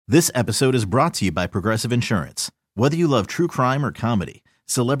This episode is brought to you by Progressive Insurance. Whether you love true crime or comedy,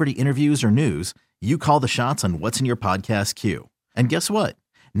 celebrity interviews or news, you call the shots on what's in your podcast queue. And guess what?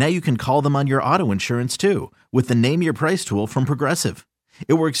 Now you can call them on your auto insurance too with the Name Your Price tool from Progressive.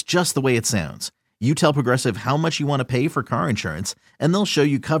 It works just the way it sounds. You tell Progressive how much you want to pay for car insurance, and they'll show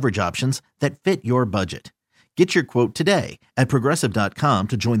you coverage options that fit your budget. Get your quote today at Progressive.com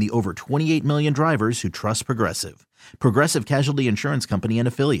to join the over 28 million drivers who trust Progressive. Progressive Casualty Insurance Company and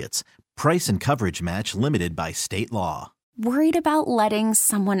Affiliates. Price and coverage match limited by state law. Worried about letting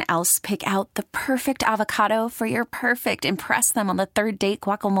someone else pick out the perfect avocado for your perfect impress them on the third date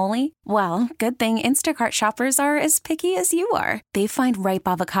guacamole? Well, good thing Instacart shoppers are as picky as you are. They find ripe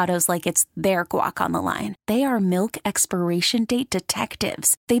avocados like it's their guac on the line. They are milk expiration date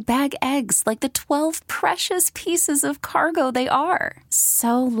detectives. They bag eggs like the 12 precious pieces of cargo they are.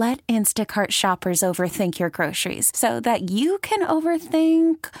 So let Instacart shoppers overthink your groceries so that you can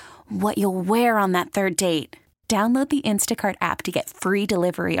overthink what you'll wear on that third date. Download the Instacart app to get free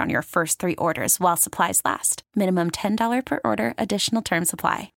delivery on your first 3 orders while supplies last. Minimum $10 per order. Additional terms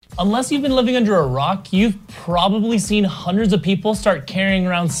apply. Unless you've been living under a rock, you've probably seen hundreds of people start carrying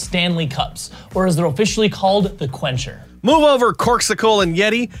around Stanley cups, or as they're officially called, the Quencher. Move over, Corksicle and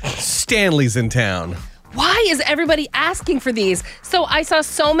Yeti. Stanley's in town. Why is everybody asking for these? So I saw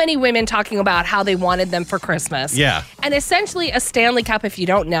so many women talking about how they wanted them for Christmas. Yeah. And essentially a Stanley cup, if you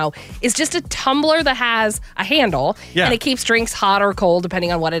don't know, is just a tumbler that has a handle. Yeah. And it keeps drinks hot or cold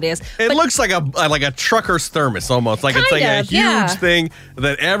depending on what it is. It looks like a trucker's thermos almost. Like it's like a huge thing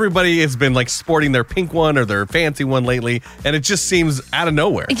that everybody has been like sporting their pink one or their fancy one lately. And it just seems out of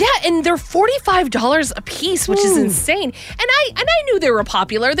nowhere. Yeah, and they're $45 a piece, which is insane. And I knew they were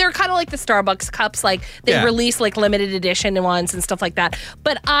popular. They're kind of like the Starbucks cups, like they release like limited edition ones and stuff like that.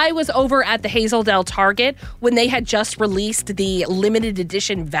 But I was over at the Hazeldale Target when they had just released the limited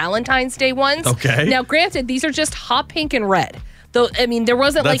edition Valentine's Day ones. Okay. Now, granted, these are just hot pink and red. Though, I mean, there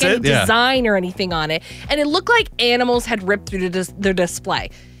wasn't like any design or anything on it. And it looked like animals had ripped through their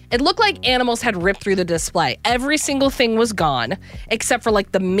display. It looked like animals had ripped through the display. Every single thing was gone, except for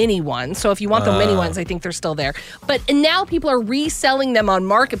like the mini ones. So if you want the mini ones, I think they're still there. But now people are reselling them on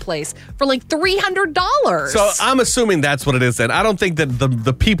Marketplace for like $300. So I'm assuming that's what it is then. I don't think that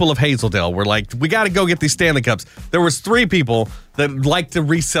the people of Hazeldale were like, we got to go get these Stanley Cups. There was 3 people that like to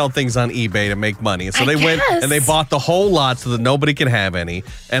resell things on eBay to make money. So they went and they bought the whole lot so that nobody can have any,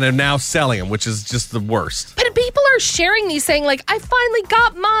 and are now selling them, which is just the worst. But people are sharing these saying like, I finally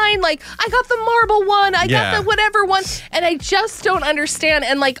got mine. Like, I got the marble one. I got the whatever one. And I just don't understand.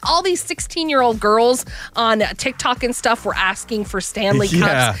 And like all these 16-year-old girls on TikTok and stuff were asking for Stanley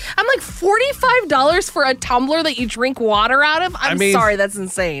cups. I'm like, $45 for a tumbler that you drink water out of? I mean, sorry, that's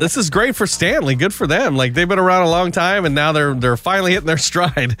insane. This is great for Stanley. Good for them. Like, they've been around a long time, and now they're finally hitting their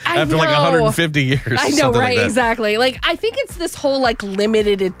stride after like 150 years. I know, right? Like exactly. Like, I think it's this whole like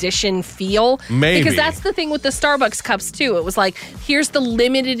limited edition feel. Maybe. Because that's the thing with the Starbucks cups too. It was like, here's the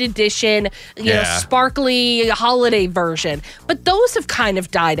limited edition, you know, sparkly holiday version. But those have kind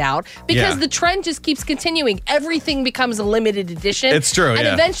of died out because the trend just keeps continuing. Everything becomes a limited edition. It's true, and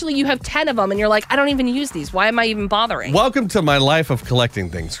eventually you have 10 of them and you're like, I don't even use these. Why am I even bothering? Welcome to my life of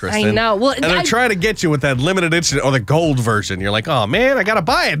collecting things, Kristen. I know. Well, and they're trying to get you with that limited edition or the gold version. You're like, oh man, I gotta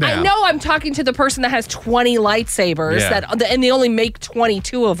buy it now. I know. I'm talking to the person that has 20 lightsabers and they only make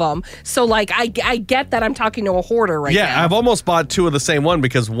 22 of them. So like, I get that I'm talking to a hoarder right now. Yeah, I've almost bought 2 of the same one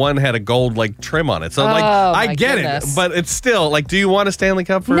because one had a gold like trim on it. So like, I get it, but it's still like, do you want a Stanley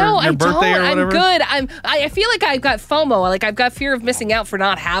Cup for your birthday or whatever? I'm good. I feel like I've got FOMO. Like I've got fear of missing out for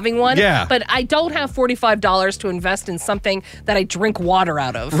not having one. Yeah. But I don't have $45 to invest in something that I drink water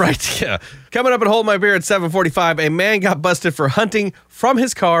out of. Right. Yeah. Coming up at Hold My Beer at 7:45, a man got busted for hunting from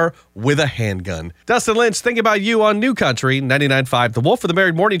his car with a handgun. Dustin Lynch, thinking about you on New Country 99.5 The Wolf for the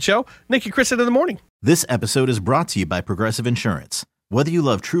Married Morning Show. Nick and Kristen in the morning. This episode is brought to you by Progressive Insurance. Whether you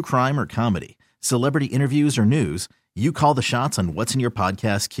love true crime or comedy, celebrity interviews or news, you call the shots on what's in your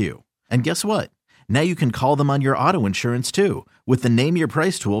podcast queue. And guess what? Now you can call them on your auto insurance too with the Name Your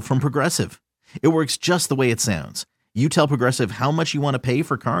Price tool from Progressive. It works just the way it sounds. You tell Progressive how much you want to pay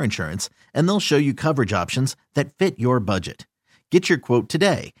for car insurance, and they'll show you coverage options that fit your budget. Get your quote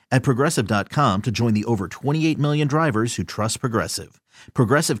today at Progressive.com to join the over 28 million drivers who trust Progressive.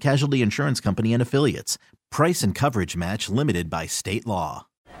 Progressive Casualty Insurance Company and Affiliates. Price and coverage match limited by state law.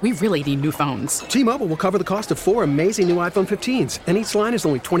 We really need new phones. T-Mobile will cover the cost of 4 amazing new iPhone 15s, and each line is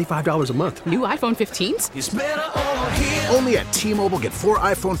only $25 a month. New iPhone 15s? It's better over here. Only at T-Mobile, get 4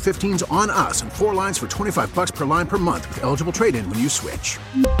 iPhone 15s on us and 4 lines for $25 per line per month with eligible trade-in when you switch.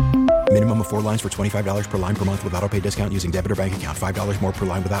 Minimum of 4 lines for $25 per line per month with autopay discount using debit or bank account. $5 more per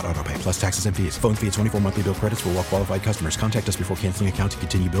line without autopay, plus taxes and fees. Phone fee at 24 monthly bill credits for well qualified customers. Contact us before canceling account to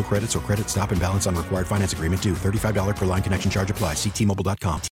continue bill credits or credit stop and balance on required finance agreement due. $35 per line connection charge applies. See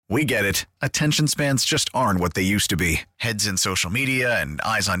T-Mobile.com. We get it. Attention spans just aren't what they used to be. Heads in social media and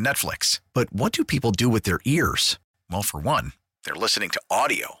eyes on Netflix. But what do people do with their ears? Well, for one, they're listening to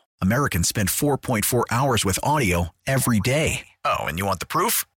audio. Americans spend 4.4 hours with audio every day. Oh, and you want the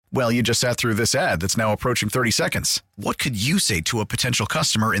proof? Well, you just sat through this ad that's now approaching 30 seconds. What could you say to a potential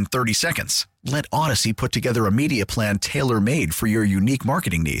customer in 30 seconds? Let Odyssey put together a media plan tailor-made for your unique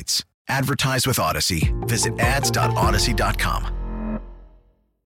marketing needs. Advertise with Odyssey. Visit ads.odyssey.com.